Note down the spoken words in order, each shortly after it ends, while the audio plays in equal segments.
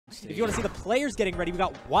If you want to see the players getting ready, we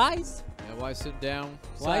got Wise. Yeah, Wise sitting down.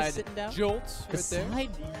 Wise sitting down. Jolts right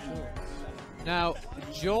there. Now,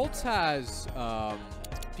 Jolts has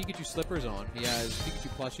Pikachu slippers on. He has Pikachu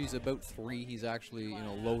plushies, about 3. He's actually,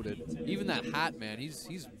 loaded. Even that hat, man,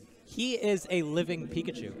 He is a living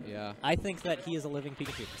Pikachu. Yeah. I think that he is a living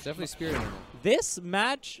Pikachu. It's definitely spirit animal. This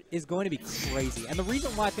match is going to be crazy. And the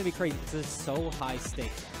reason why it's going to be crazy is because it's so high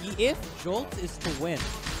stakes. If Jolt is to win,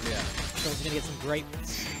 so he's going to get some great,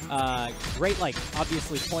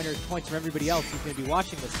 obviously points from everybody else who's going to be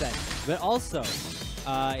watching this set. But also,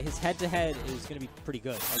 his head-to-head is going to be pretty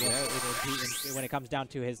good, I guess, when it comes down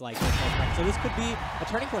to his, so this could be a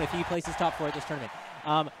turning point if he places top 4 at this tournament.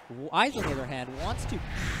 Wise, on the other hand, wants to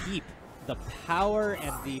keep the power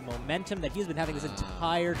and the momentum that he's been having this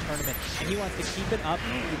entire tournament. And he wants to keep it up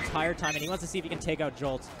the entire time, and he wants to see if he can take out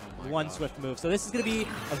Jolts one swift move. So this is going to be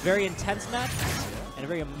a very intense match and a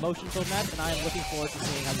very emotion-filled match, and I am looking forward to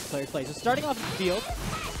seeing how these players play. So starting off the field,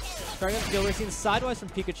 we're seeing sidewise from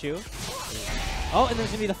Pikachu. Oh, and there's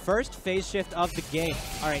going to be the first phase shift of the game.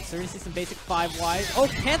 All right, so we're going to see some basic 5 wise. Oh,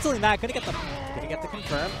 canceling that. Gonna get the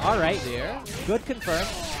confirm. All right, there. Good confirm.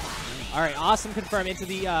 All right, awesome confirm into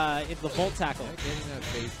the Volt tackle. Getting that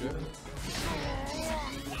phase shift.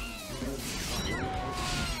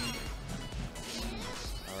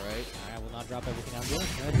 All right, I will not drop everything I'm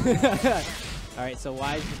doing. All right, so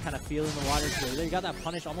Wise just kind of feeling the waters here. There, you got that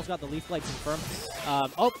punish, almost got the leaf blade confirmed.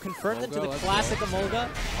 Confirmed into the classic Emolga.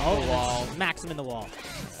 Oh, smacks him in the wall.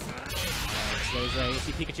 So there's you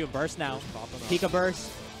see Pikachu burst now. Pika burst.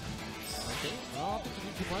 Okay. Not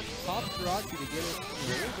too much. Pop Jirachi to get it a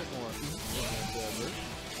little bit more.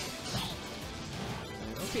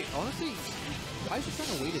 Okay, honestly, Wise is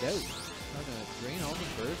trying to wait it out. Trying to drain all the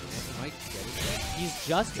burst, and he might get it. He's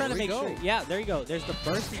just trying to make sure. Yeah, there you go. There's the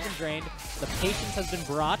burst has been drained. The patience has been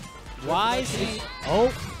brought. Wise is... Oh,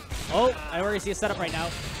 I already see a setup right now.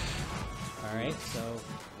 All right, so...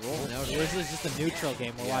 Rolling out. This is just a neutral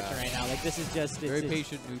game we're watching right now. Like, this is just... Very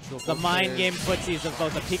patient neutral. The mind game footsies of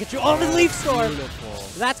both the Pikachu. Oh, the Leaf Storm!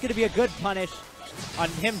 Beautiful. That's going to be a good punish on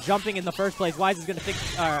him jumping in the first place. Wise is going to think...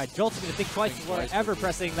 Jolt's going to think twice before ever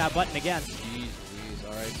pressing that button again.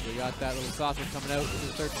 All right, so we got that little saucer coming out. This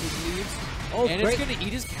is start shooting leaves. Oh, and great. It's going to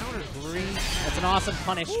eat his counter. Great. That's an awesome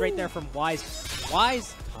punish straight there from Wise.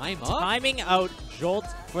 Wise timing out Jolt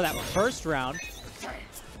for that first round.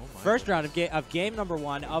 First round of game number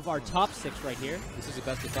 1 of our top 6 right here. This is a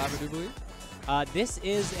best of 5, I do believe. This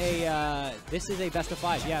is a best of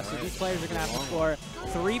 5. Yeah, so these players are going to have to score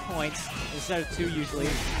 3 points instead of 2 usually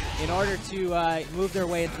in order to move their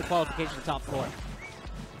way into the qualification for top 4.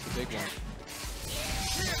 It's a big one.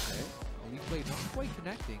 Okay. He played not quite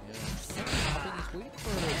connecting. He's waiting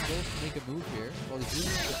for Jolt to make a move here while he's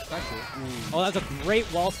using the special. Oh, that's a great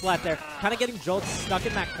wall splat there. Kind of getting Jolt stuck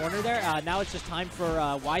in that corner there. Now it's just time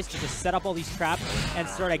for Wise to just set up all these traps and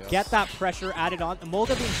sort of get that pressure added on.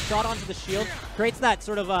 Emolga being shot onto the shield creates that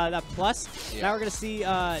sort of that plus. Yeah. Now we're gonna see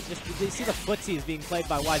you see the footsies being played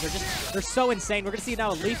by Wise. They're so insane. We're gonna see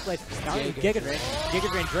now a leaf blade. Now Giga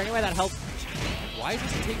Drain, draining away that health. Wise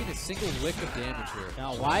isn't taking a single lick of damage here.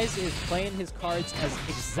 Now, Wise is playing his cards as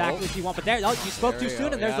exactly as you want. But there, you spoke too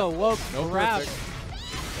soon, and there's a woke grab.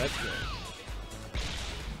 That's good.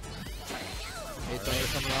 Hey, Thunder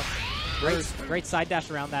coming up. Great side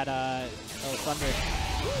dash around that Thunder.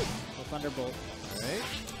 Thunderbolt. All right.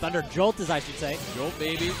 Thunder Jolt, as I should say. Jolt,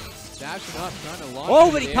 baby. Dashing up, trying to launch.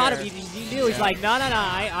 Oh, but he caught him. He knew. He's like, no.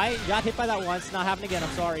 I got hit by that once. Not happening again. I'm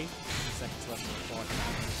sorry. Seconds left in the clock.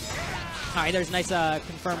 All right, there's a nice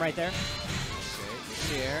confirm right there.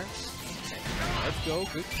 Okay, in the air. Let's go,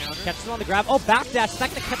 good counter. Catches him on the grab. Oh, backdash. Is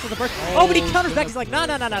that going to catch with the burst? Oh, but he counters back. He's like, no.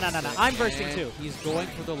 I'm bursting too. He's going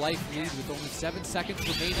for the life lead with only 7 seconds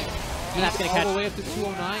remaining. That's going to catch. All the way up to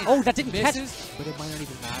 209. Oh, that didn't catch. But it might not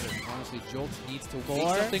even matter. Honestly, Jolt needs to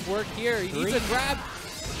make something work here. He needs a grab.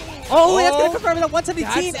 Oh, that's going to confirm it at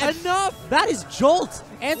 117. That's enough. That is Jolt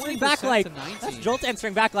answering back like, that's Jolt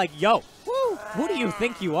answering back like, yo. Who do you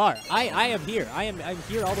think you are? I am here. I'm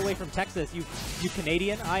here all the way from Texas. You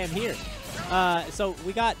Canadian. I am here. So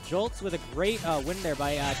we got Jolts with a great win there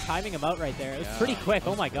by timing him out right there. It was pretty quick.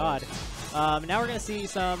 Oh my god. Now we're gonna see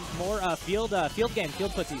some more field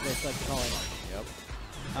footsies, as like to call it.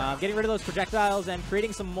 Yep. Getting rid of those projectiles and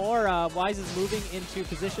creating some more. Wise is moving into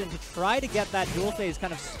position to try to get that dual phase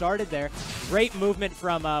kind of started there. Great movement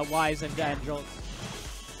from Wise and Jolts.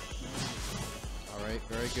 Right,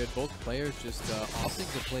 very good. Both players just opting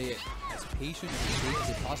to play it as patient and safe as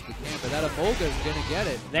they possibly can, but that Emolga is going to get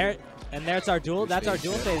it. There's our dual. That's our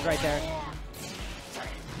dual phase right there.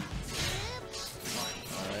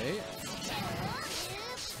 All right.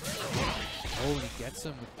 Oh, and he gets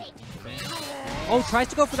him with the defense. Oh, tries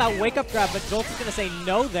to go for that wake-up grab, but Jolts is going to say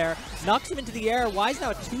no there. Knocks him into the air. Wise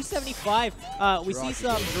now at 275. We see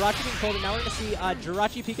some Jirachi being pulled, and now we're going to see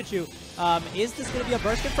Jirachi Pikachu. Is this going to be a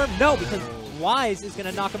burst confirmed? No, because Wise is going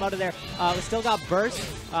to knock him out of there. We still got burst.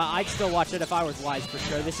 I'd still watch it if I was Wise for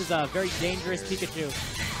sure. This is a very dangerous Pikachu.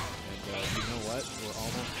 And you know what? We're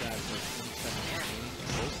almost at the 27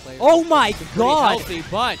 games. Oh my god! Healthy,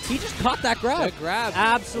 but he just caught that grab. That grab.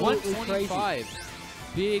 Absolutely crazy.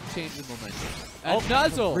 Big change in momentum. And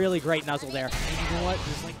Nuzzle. Really great Nuzzle there. And you know what?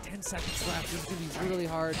 There's like 10 seconds left. It's going to be really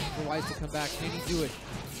hard for Wise to come back. Can he do it?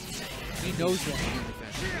 He knows what to do with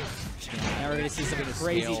that. Now we're going to see some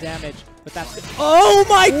crazy damage. But that's good. Oh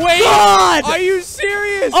my Wait, god! Are you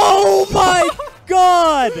serious? Oh my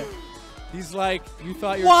god! He's like, you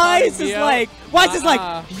thought you were Wise is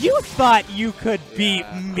like, you thought you could beat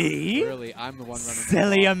Yeah, me? Really, I'm the one running.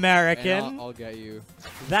 Silly American. And I'll get you.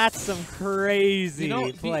 That's some crazy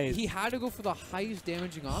plays. He had to go for the highest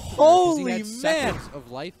damaging option. Holy he had man! seconds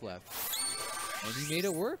of life left, and he made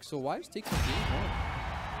it work. So Wise takes the game home.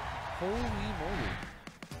 Holy moly!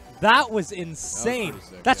 That was insane.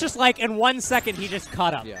 Sick, That's just like in 1 second he just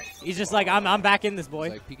caught up. Yeah. He's just like, I'm back in this,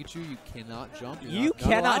 boy. It's like, Pikachu, you cannot jump. You You're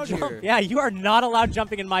cannot not jump. here. Yeah, you are not allowed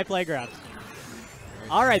jumping in my playground.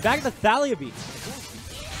 All right, back to the Thalia Beach.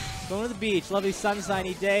 Going to the beach. Lovely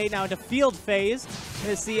sunshiny day. Now into field phase.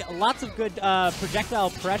 Going to see lots of good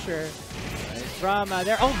projectile pressure from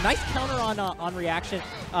there. Oh, nice counter on reaction.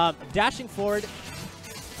 Dashing forward.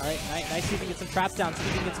 All right, nice. See if we can get some traps down. See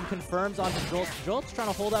if we can get some confirms onto Jolts. Jolts trying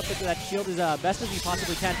to hold up with that shield as best as he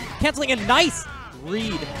possibly can. Canceling a nice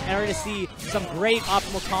read. And we're going to see some great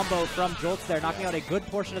optimal combo from Jolts there, knocking out a good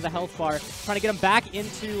portion of the health bar. Trying to get him back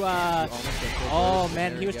into... oh,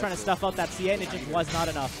 man, he was trying to stuff out that CA, and it just was not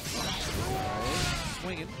enough.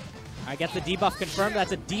 Swinging. I get the debuff confirmed.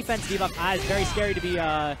 That's a defense debuff. It's very scary to be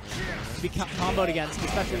comboed against,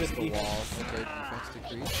 especially with the wall. Okay, defense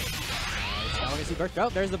decrease. I want to see burst. Oh,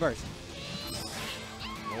 there's the burst.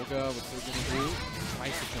 Olga, what's he going to do?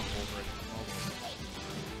 Tries to jump over it.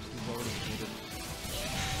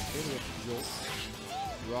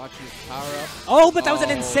 Jirachi's power up. Oh, but that was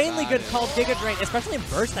an insanely good call, Giga Drain, especially in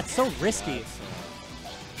burst. That's so risky.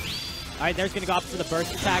 All right, there's going to go up to the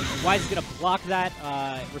burst attack. Wise is going to block that,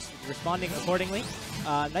 responding accordingly.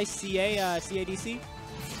 Nice CA, CADC.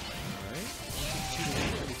 All right.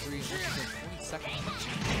 20 seconds.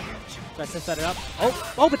 Tries to set it up.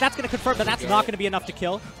 Oh, but that's going to confirm, but that's not going to be enough to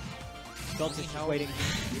kill. Jolts is just waiting.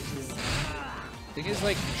 Thing is,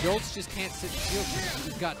 like, Jolts just can't sit in shield.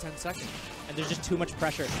 He's got 10 seconds. And there's just too much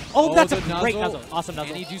pressure. Oh, that's a great Nuzzle. Awesome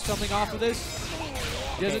Nuzzle. Can he do something off of this?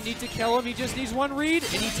 He doesn't need to kill him. He just needs one read,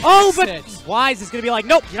 and he takes but Wise is going to be like,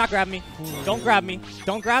 nope, you're not grabbing me. Don't grab me.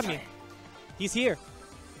 Don't grab me. He's here.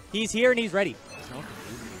 He's here, and he's ready.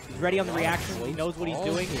 He's ready on the reaction. He knows what he's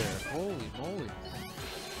doing. Here. Holy moly.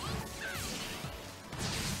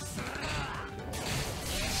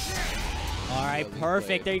 All right,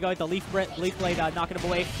 perfect. There you go. The Leaf Blade knocking him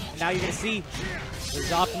away. And now you're going to see there's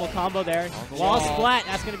the optimal combo there. Wall splat.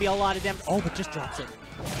 That's going to be a lot of damage. Oh, but just drops it.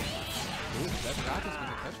 Ooh, that back is going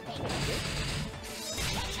to catch him.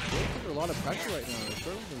 They're under a lot of pressure right now. They're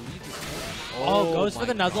struggling to lead this game. Oh, goes for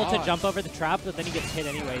the Nuzzle to jump over the trap, but then he gets hit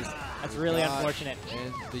anyways. That's really unfortunate.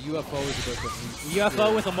 And the UFO is about to move.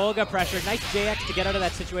 UFO with Emolga pressure. Nice JX to get out of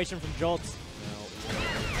that situation from Jolts.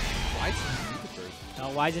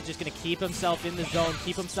 Why is it just going to keep himself in the zone,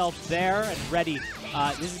 keep himself there and ready?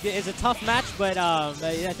 This is a tough match, but I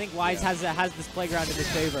think Wise has this playground in his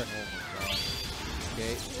favor.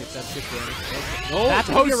 Okay, get that chip damage. No, that's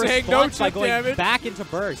going to be a response by going back into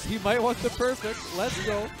burst. He might want the perfect. Let's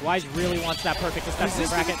go. Wise really wants that perfect to step in the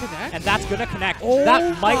bracket, connect? and that's going to connect. Oh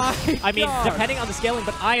that might, I mean, God. depending on the scaling,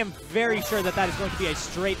 but I am very sure that is going to be a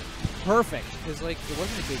straight perfect. Because, like, it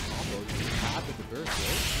wasn't a big combo. It just happened to burst,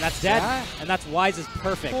 right? And that's dead, and that's Wise's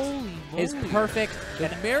perfect. Holy moly. His perfect. The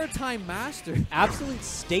Maritime Master. Absolute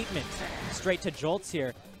statement straight to Jolts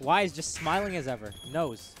here. Wise just smiling as ever.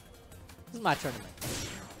 Knows. This is my tournament.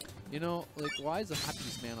 You know, like, Wise is the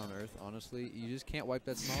happiest man on earth, honestly. You just can't wipe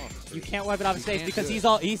that smile off his face. You can't wipe it off his face because he's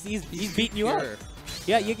beating you up. Pure.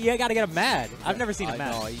 Yeah, you got to get him mad. I've never seen him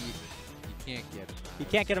mad. No, you can't get him mad. You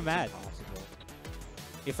can't get him mad. It's impossible.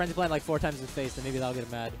 Your friend's playing like 4 times in his face, then maybe that'll get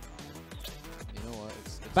him mad. You know what?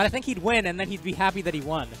 But I think he'd win, and then he'd be happy that he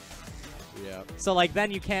won. Yeah. So, like,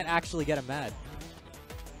 then you can't actually get him mad.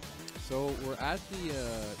 So, we're at the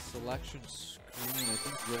selection screen. I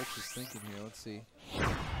think Jolts is thinking here. Let's see.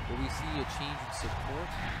 Will we see a change in support?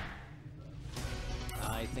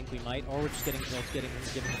 I think we might, or we're just giving himself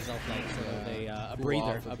like sort of a Cool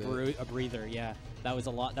breather, off a breather. Yeah, that was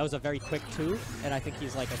a lot. That was a very quick 2, and I think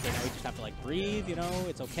he's like, okay, now we just have to like breathe. You know,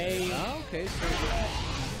 it's okay. Okay, so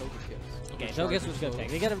okay, Togekiss was a good pick.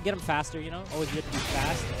 They get him faster. You know, always good to be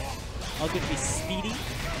fast. Always good to be speedy.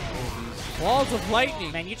 Balls of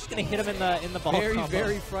lightning. Man, you're just gonna hit him in the ball. Very, combo.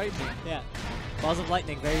 very frightening. Yeah, balls of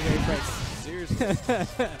lightning. Very, very frightening. Seriously.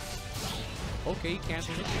 Okay, he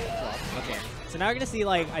cancels it. Okay, so now we're gonna see,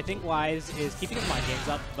 like, I think Wise is keeping his mind games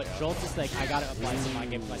up, but Jolts is like, I gotta apply some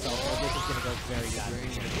mind games myself, or this is gonna go very bad.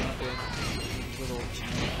 Little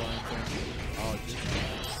oh, just,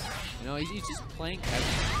 you know, he's just playing heavy.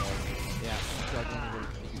 Yeah, struggling with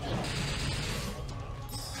Pikachu.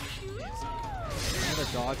 Another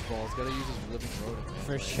dodgeball. He's gotta use his living rodent.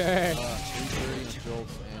 For sure. 330 on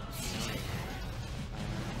Jolts and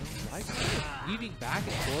weaving back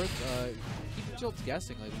and forth, keeping Jolts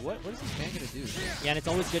guessing. Like, what is this man gonna do? Yeah, and it's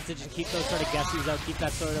always good to just keep those sort of guesses out, keep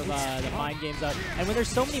that sort of the mind games out. And when there's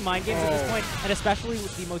so many mind games at this point, and especially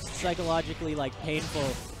with the most psychologically like painful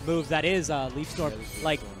move that is Leaf Storm,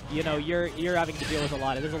 like, you know, you're having to deal with a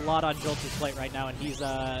lot. There's a lot on Jolts' plate right now, and he's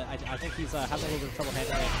I think he's having a little bit of trouble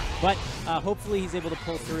handling it. But hopefully he's able to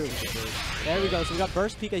pull through. There we go. So we got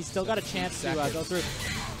Burst Pika. He's still got a chance to go through.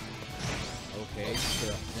 Okay,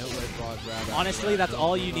 honestly, that's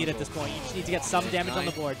all you need at this point. You just need to get some damage on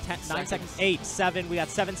the board. 9 seconds, 8, 7. We got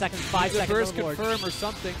 7 seconds, 5 seconds burst on the board. confirm or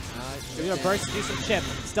something. We got a burst to do some chip.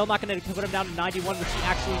 Still not going to put him down to 91, which he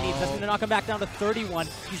actually needs. That's going to knock him back down to 31.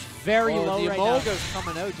 He's very low right now. The Emolga's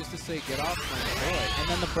coming out just to say, get off my boy. And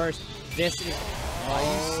then the burst. This is...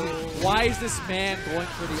 Why is this man going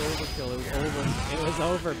for the overkill? It was over. It was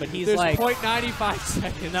over, but he's There's like... 0.95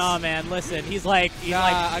 seconds. No, man, listen. He's like...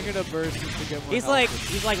 I'm going to burst just to get more he's like,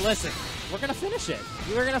 listen, we're going to finish it.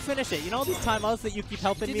 We're going to finish it. You know all these timeouts that you keep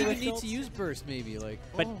helping me with? He didn't need to use burst, maybe. Like,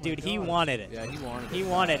 but, dude, he wanted it. Yeah, he wanted it. He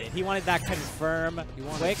wanted it. He wanted that confirm, he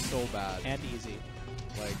wanted quick, it so bad. And easy.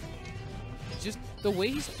 Like, just the way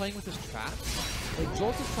he's playing with his traps. Like,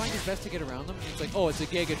 Jolts is trying his best to get around them. It's like, oh, it's a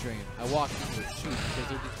Giga Drain. I walked into it. Shoot. Because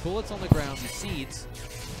there are these bullets on the ground, these seeds.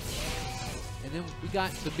 And then we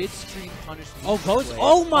got the midstream punishment. Oh, goes.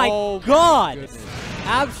 Oh, my God. Goodness.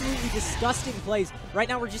 Absolutely disgusting plays. Right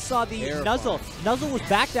now, we just saw the Nuzzle. Nuzzle was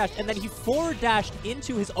backdashed, and then he forward dashed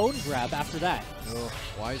into his own grab after that. Oh,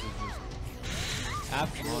 why is it just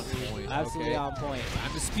absolutely on point.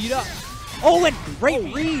 Time to speed up. Oh, and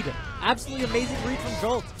great read. Absolutely amazing read from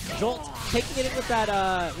Jolt. Jolt taking it in with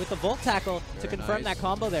that with the Volt Tackle to confirm that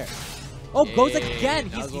combo there. Oh, goes again.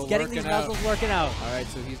 He's getting these Nuzzles working out. All right,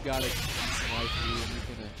 so he's got it. Life lead, and he's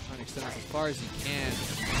gonna try and extend this as far as he can.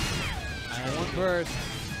 One burst.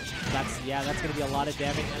 That's gonna be a lot of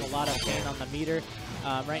damage and a lot of pain on the meter.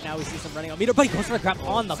 Right now we see some running on meter, but he goes for a grab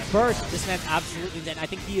on the burst. This man's absolutely dead. I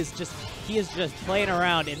think he is just playing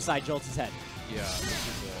around inside Jolts' head. Yeah,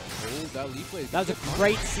 this is that leaf blade. That was a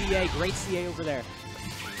great CA over there.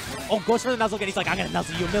 Oh, goes for the Nuzzle again. He's like, I'm gonna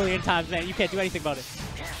Nuzzle you a million times, man. You can't do anything about it.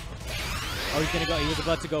 Oh, he's gonna go. He was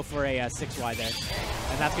about to go for a 6Y there,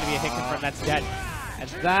 and that's gonna be a hit confirm. That's dead. And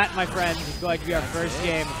that, my friends, is going to be our first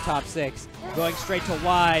game of top 6. Going straight to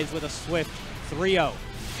Wise with a swift 3-0.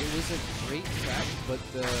 It was a great track, but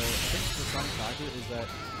I think the deciding factor is that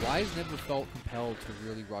Wise never felt compelled to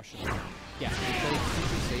really rush him around. Yeah. He played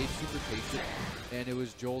super safe, super patient, and it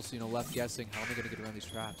was Jolts, left guessing, how am I going to get around these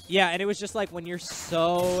traps? Yeah, and it was just like when you're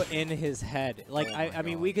so in his head. Like, I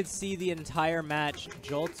mean, we could see the entire match.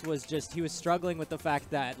 Jolts was just, he was struggling with the fact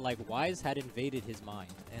that, like, Wise had invaded his mind.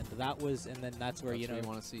 And then that's where, what you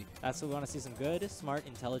want to see. That's what we want to see, some good, smart,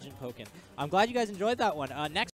 intelligent Pokken. I'm glad you guys enjoyed that one. Next.